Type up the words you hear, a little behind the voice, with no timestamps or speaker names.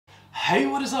Hey,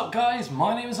 what is up guys?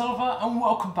 My name is Oliver and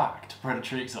welcome back to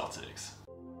Predatory Exotics.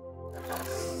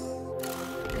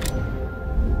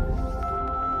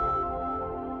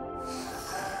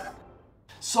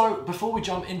 So before we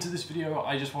jump into this video,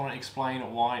 I just want to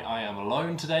explain why I am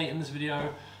alone today in this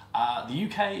video. The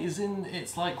UK is in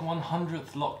its like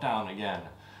 100th lockdown again.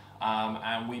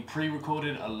 And we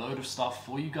pre-recorded a load of stuff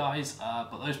for you guys,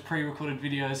 but those pre-recorded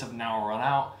videos have now run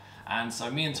out. And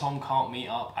so me and Tom can't meet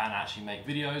up and actually make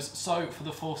videos. So for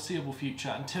the foreseeable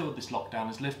future, until this lockdown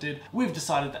is lifted, we've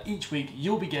decided that each week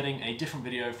you'll be getting a different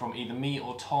video from either me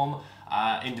or Tom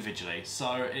individually.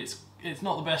 So it's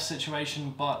not the best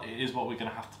situation, but it is what we're gonna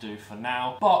have to do for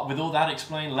now. But with all that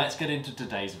explained, let's get into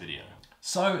today's video.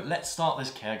 So let's start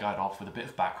this care guide off with a bit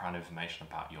of background information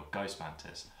about your Ghost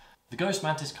Mantis. The Ghost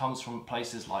Mantis comes from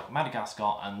places like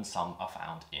Madagascar and some are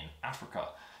found in Africa.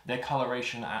 Their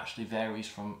coloration actually varies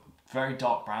from very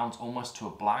dark browns almost to a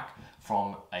black,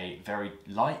 from a very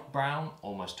light brown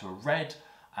almost to a red,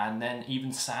 and then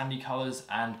even sandy colours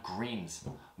and greens,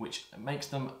 which makes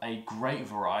them a great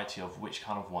variety of which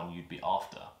kind of one you'd be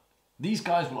after. These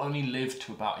guys will only live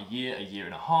to about a year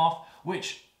and a half,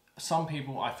 which some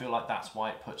people, I feel like that's why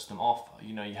it puts them off.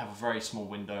 You know, you have a very small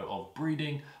window of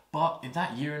breeding, but in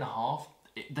that year and a half,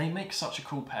 they make such a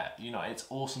cool pet. You know, it's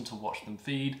awesome to watch them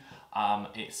feed.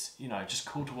 It's, you know, just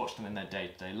cool to watch them in their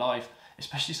day-to-day life,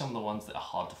 especially some of the ones that are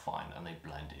hard to find and they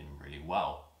blend in really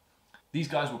well. These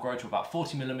guys will grow to about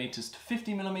 40mm to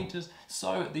 50mm,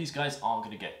 so these guys aren't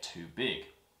going to get too big.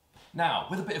 Now,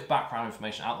 with a bit of background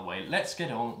information out of the way, let's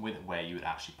get on with where you would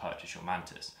actually purchase your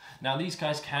mantis. Now, these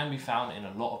guys can be found in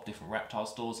a lot of different reptile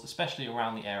stores, especially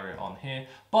around the area on here,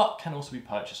 but can also be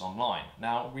purchased online.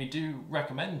 Now, we do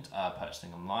recommend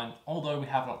purchasing online, although we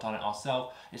have not done it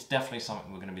ourselves. It's definitely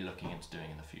something we're going to be looking into doing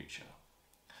in the future.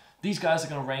 These guys are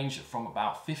going to range from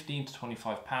about £15 to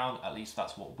 £25, at least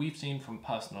that's what we've seen from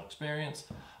personal experience.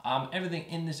 Everything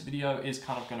in this video is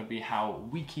kind of going to be how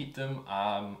we keep them.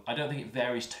 I don't think it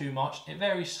varies too much. It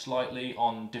varies slightly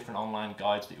on different online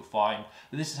guides that you'll find,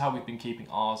 but this is how we've been keeping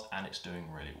ours and it's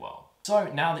doing really well.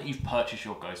 So now that you've purchased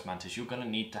your Ghost Mantis, you're going to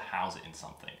need to house it in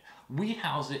something. We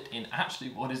house it in actually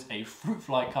what is a fruit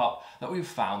fly cup that we've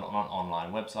found on an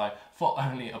online website for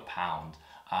only £1.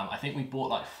 I think we bought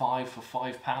like 5 for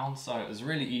 £5, so it was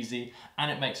really easy and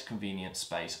it makes a convenient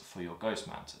space for your Ghost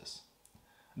Mantis.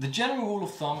 The general rule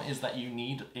of thumb is that you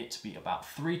need it to be about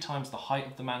 3 times the height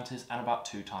of the mantis and about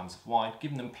 2 times wide,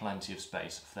 giving them plenty of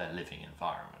space for their living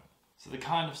environment. So the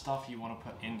kind of stuff you want to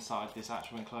put inside this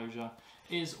actual enclosure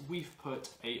is we've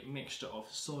put a mixture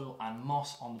of soil and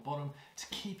moss on the bottom to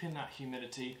keep in that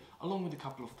humidity, along with a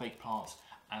couple of fake plants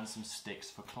and some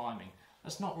sticks for climbing.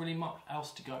 There's not really much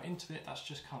else to go into it, that's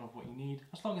just kind of what you need.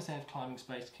 As long as they have climbing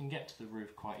space, can get to the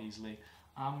roof quite easily.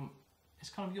 It's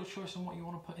kind of your choice on what you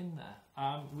want to put in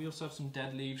there. We also have some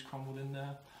dead leaves crumbled in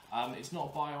there. It's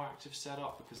not a bioactive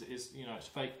setup because it is, you know, it's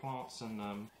fake plants,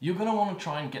 and you're going to want to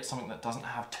try and get something that doesn't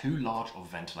have too large of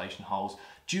ventilation holes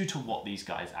due to what these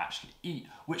guys actually eat,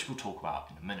 which we'll talk about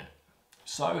in a minute.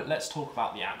 So let's talk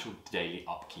about the actual daily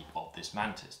upkeep of this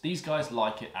mantis. These guys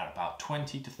like it at about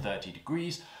 20 to 30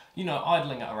 degrees, you know,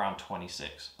 idling at around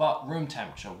 26, but room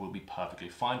temperature will be perfectly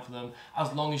fine for them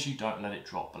as long as you don't let it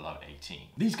drop below 18.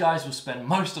 These guys will spend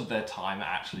most of their time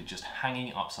actually just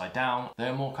hanging upside down.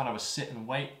 They're more kind of a sit and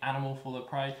wait animal for their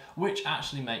prey, which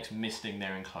actually makes misting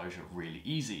their enclosure really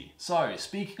easy. So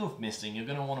speaking of misting, you're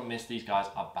going to want to mist these guys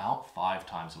about 5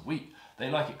 times a week. They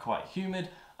like it quite humid.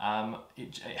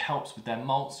 It helps with their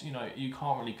molts, you know, you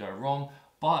can't really go wrong,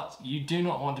 but you do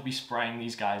not want to be spraying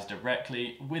these guys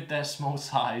directly with their small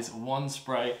size. One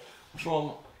spray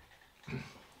from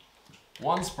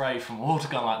water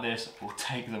gun like this will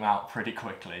take them out pretty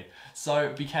quickly.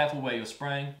 So be careful where you're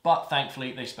spraying, but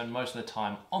thankfully they spend most of their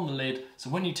time on the lid, so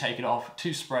when you take it off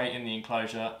to spray in the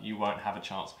enclosure, you won't have a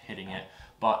chance of hitting it,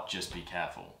 but just be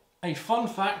careful. A fun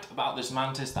fact about this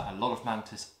mantis that a lot of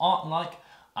mantis aren't like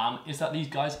is that these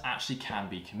guys actually can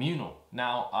be communal.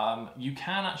 Now, you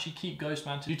can actually keep Ghost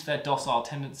Mantis. Due to their docile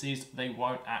tendencies, they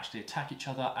won't actually attack each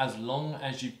other as long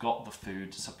as you've got the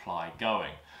food supply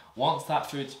going. Once that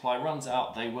food supply runs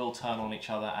out, they will turn on each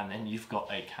other and then you've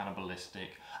got a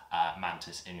cannibalistic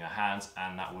mantis in your hands,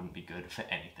 and that wouldn't be good for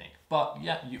anything. But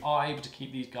yeah, you are able to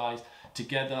keep these guys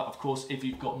together. Of course, if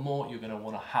you've got more, you're going to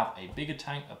want to have a bigger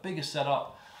tank, a bigger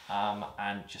setup,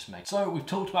 and just make. So we've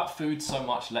talked about food so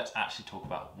much, let's actually talk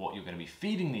about what you're going to be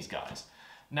feeding these guys.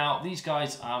 Now these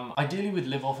guys ideally would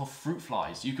live off of fruit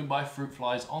flies. You can buy fruit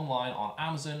flies online on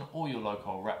Amazon or your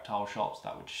local reptile shops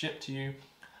that would ship to you.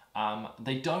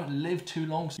 They don't live too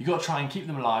long, so you got to try and keep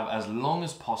them alive as long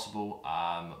as possible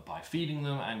by feeding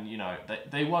them, and you know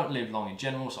they won't live long in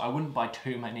general, so I wouldn't buy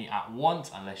too many at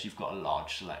once unless you've got a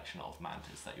large selection of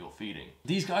mantis that you're feeding.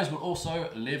 These guys will also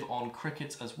live on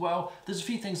crickets as well. There's a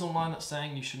few things online that's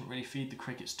saying you shouldn't really feed the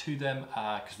crickets to them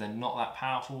because they're not that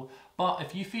powerful, but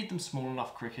if you feed them small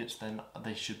enough crickets, then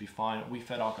they should be fine. We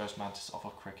fed our ghost mantis off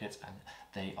of crickets and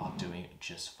they are doing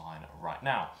just fine right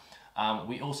now.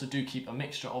 We also do keep a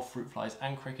mixture of fruit flies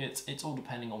and crickets. It's all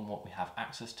depending on what we have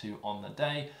access to on the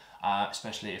day,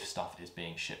 especially if stuff is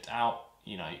being shipped out.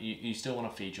 You know, you still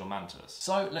want to feed your mantis.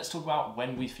 So let's talk about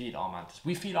when we feed our mantis.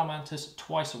 We feed our mantis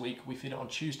twice a week. We feed it on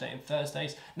Tuesday and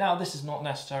Thursdays. Now, this is not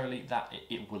necessarily that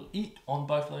it will eat on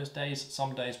both of those days.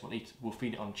 Some days we'll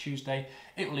feed it on Tuesday.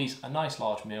 It will eat a nice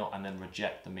large meal and then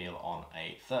reject the meal on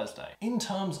a Thursday. In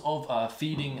terms of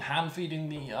hand feeding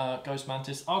the ghost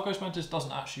mantis, our ghost mantis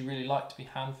doesn't actually really like to be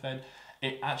hand fed.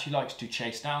 It actually likes to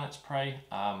chase down its prey.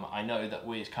 I know that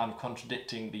we're kind of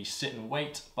contradicting the sit and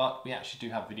wait, but we actually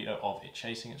do have video of it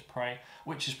chasing its prey,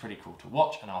 which is pretty cool to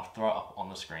watch, and I'll throw it up on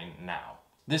the screen now.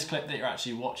 This clip that you're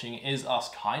actually watching is us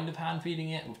kind of hand feeding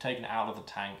it. We've taken it out of the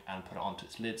tank and put it onto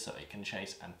its lid so it can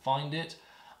chase and find it.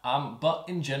 But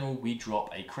in general, we drop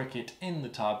a cricket in the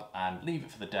tub and leave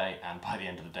it for the day, and by the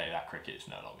end of the day, that cricket is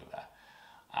no longer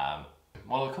there.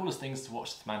 One of the coolest things to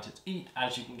watch the mantis eat,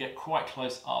 as you can get quite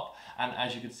close up, and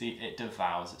as you can see, it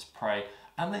devours its prey,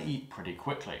 and they eat pretty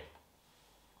quickly.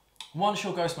 Once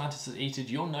your ghost mantis has eaten,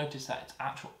 you'll notice that its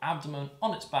actual abdomen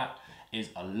on its back is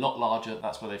a lot larger.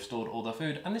 That's where they've stored all their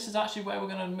food, and this is actually where we're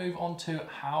going to move on to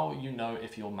how you know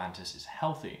if your mantis is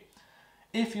healthy.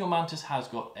 If your mantis has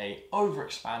got a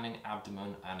overexpanding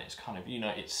abdomen and it's kind of, you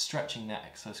know, it's stretching their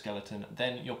exoskeleton,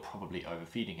 then you're probably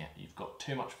overfeeding it. You've got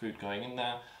too much food going in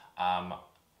there.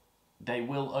 They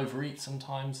will overeat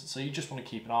sometimes, so you just want to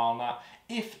keep an eye on that.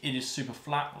 If it is super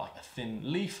flat, like a thin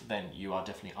leaf, then you are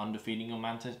definitely underfeeding your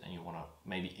mantis and you want to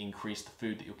maybe increase the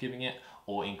food that you're giving it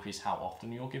or increase how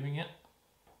often you're giving it.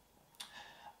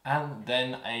 And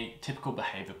then a typical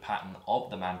behavior pattern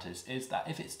of the mantis is that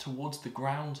if it's towards the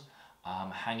ground,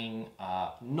 hanging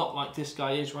not like this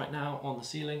guy is right now on the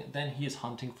ceiling, then he is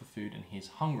hunting for food and he's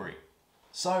hungry.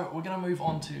 So we're going to move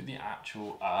on to the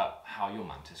actual how your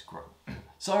mantis grows.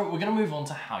 So we're going to move on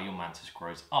to how your mantis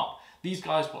grows up. These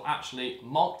guys will actually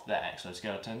molt their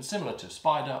exoskeleton similar to a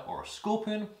spider or a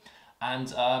scorpion, and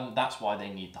that's why they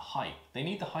need the height. They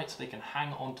need the height so they can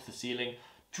hang onto the ceiling,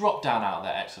 drop down out of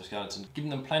their exoskeleton,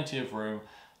 giving them plenty of room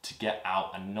to get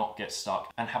out and not get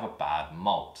stuck and have a bad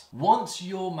molt. Once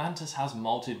your mantis has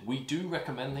molted, we do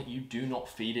recommend that you do not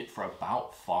feed it for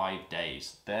about 5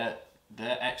 days.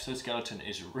 Their exoskeleton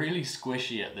is really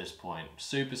squishy at this point,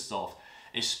 super soft,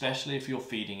 especially if you're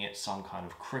feeding it some kind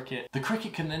of cricket. The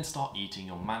cricket can then start eating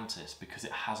your mantis because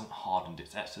it hasn't hardened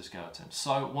its exoskeleton.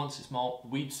 So once it's molt,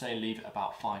 we'd say leave it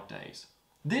about 5 days.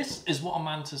 This is what a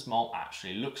mantis molt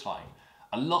actually looks like.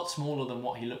 A lot smaller than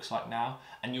what he looks like now,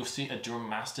 and you'll see a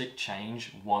dramatic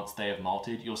change once they have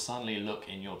molted. You'll suddenly look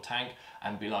in your tank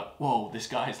and be like, whoa, this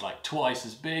guy's like twice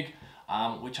as big.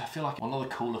 Which I feel like one of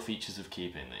the cooler features of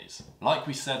keeping these. Like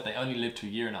we said, they only live to a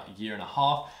year and a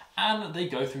half, and they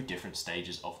go through different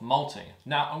stages of molting.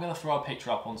 Now, I'm going to throw a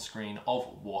picture up on screen of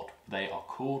what they are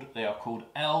called. They are called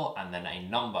L and then a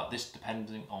number. This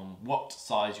depending on what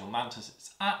size your mantis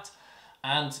is at,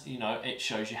 and you know, it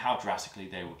shows you how drastically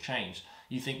they will change.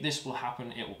 You think this will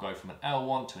happen, it will go from an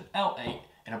L1 to an L8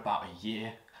 in about a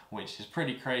year, which is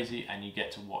pretty crazy, and you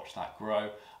get to watch that grow.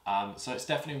 So it's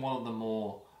definitely one of the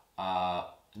more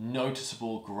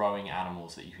noticeable growing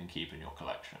animals that you can keep in your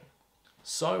collection.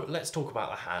 So let's talk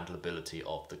about the handleability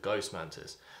of the ghost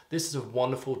mantis. This is a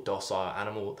wonderful docile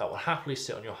animal that will happily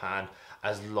sit on your hand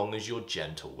as long as you're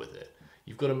gentle with it.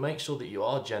 You've got to make sure that you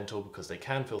are gentle because they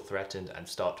can feel threatened and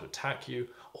start to attack you.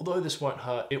 Although this won't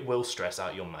hurt, it will stress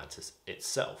out your mantis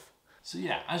itself. So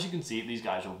yeah, as you can see, these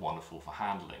guys are wonderful for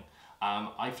handling.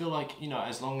 I feel like, you know,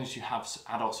 as long as you have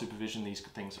adult supervision, these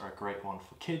things are a great one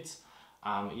for kids.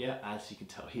 Yeah, as you can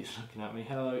tell, he's looking at me.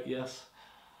 Hello, yes.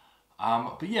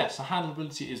 But yes, so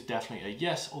handleability is definitely a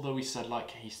yes, although we said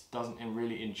like he doesn't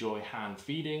really enjoy hand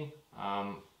feeding.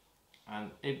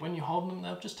 When you hold them,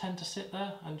 they'll just tend to sit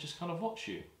there and just kind of watch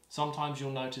you. Sometimes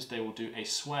you'll notice they will do a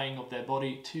swaying of their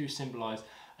body to symbolize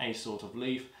a sort of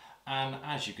leaf. And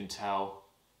as you can tell,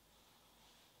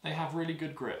 they have really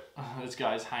good grip. This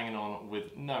guy's hanging on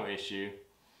with no issue.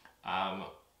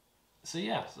 So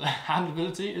yeah,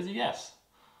 handleability is a yes.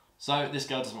 So this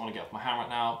girl doesn't want to get off my hand right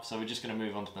now, so we're just going to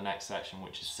move on to the next section,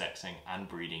 which is sexing and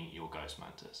breeding your ghost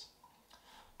mantis.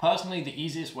 Personally, the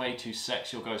easiest way to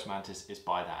sex your Ghost Mantis is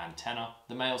by their antenna.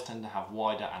 The males tend to have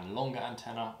wider and longer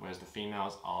antenna, whereas the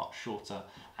females are shorter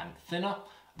and thinner.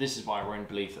 This is my own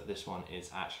belief that this one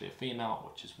is actually a female,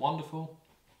 which is wonderful.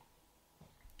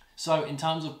 So in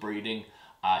terms of breeding,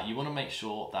 you want to make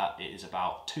sure that it is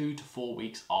about 2 to 4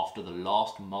 weeks after the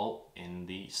last molt in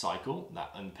the cycle,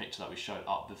 that in the picture that we showed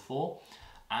up before.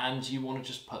 And you want to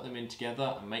just put them in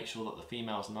together and make sure that the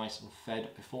female is nice and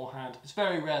fed beforehand. It's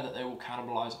very rare that they will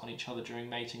cannibalize on each other during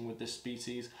mating with this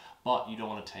species, but you don't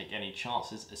want to take any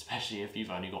chances, especially if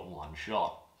you've only got one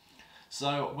shot.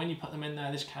 So when you put them in there,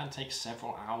 this can take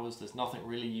several hours. There's nothing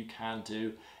really you can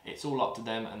do. It's all up to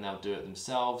them and they'll do it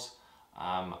themselves.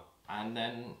 And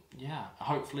then, yeah,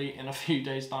 hopefully in a few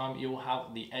days' time, you'll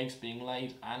have the eggs being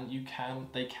laid, and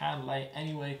they can lay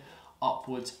anyway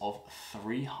upwards of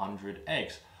 300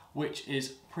 eggs, which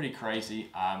is pretty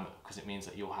crazy because it means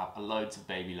that you'll have loads of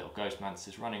baby little Ghost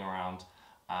Mantises running around.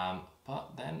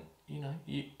 But then, you know,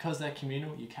 because they're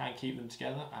communal, you can keep them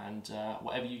together, and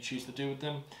whatever you choose to do with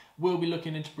them, we'll be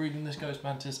looking into breeding this Ghost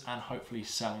Mantis and hopefully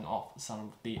selling off some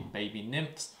of the baby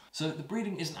nymphs. So the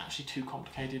breeding isn't actually too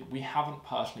complicated. We haven't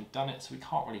personally done it, so we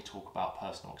can't really talk about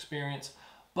personal experience,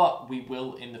 but we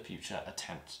will in the future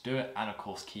attempt to do it, and of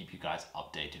course keep you guys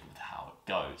updated with how it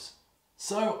goes.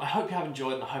 So I hope you have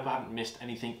enjoyed, and I hope I haven't missed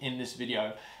anything in this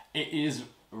video. It is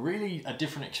really a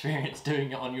different experience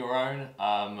doing it on your own,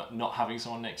 not having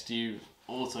someone next to you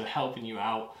also helping you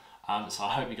out. So I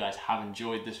hope you guys have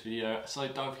enjoyed this video. So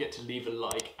don't forget to leave a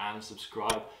like and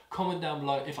subscribe. Comment down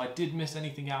below if I did miss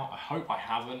anything out. I hope I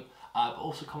haven't. But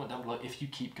also comment down below if you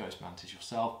keep Ghost Mantis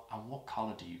yourself, and what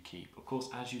colour do you keep. Of course,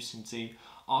 as you can see,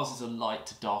 ours is a light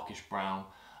to darkish brown,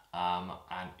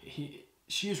 and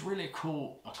she is really a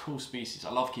cool species.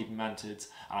 I love keeping mantids,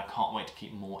 and I can't wait to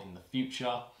keep more in the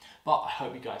future. But I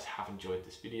hope you guys have enjoyed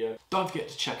this video. Don't forget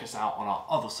to check us out on our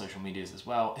other social medias as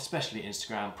well, especially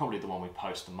Instagram, probably the one we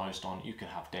post the most on. You can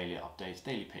have daily updates,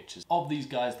 daily pictures of these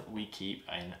guys that we keep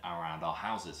in around our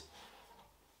houses.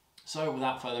 So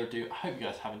without further ado, I hope you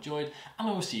guys have enjoyed, and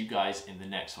I will see you guys in the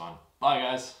next one. Bye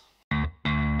guys.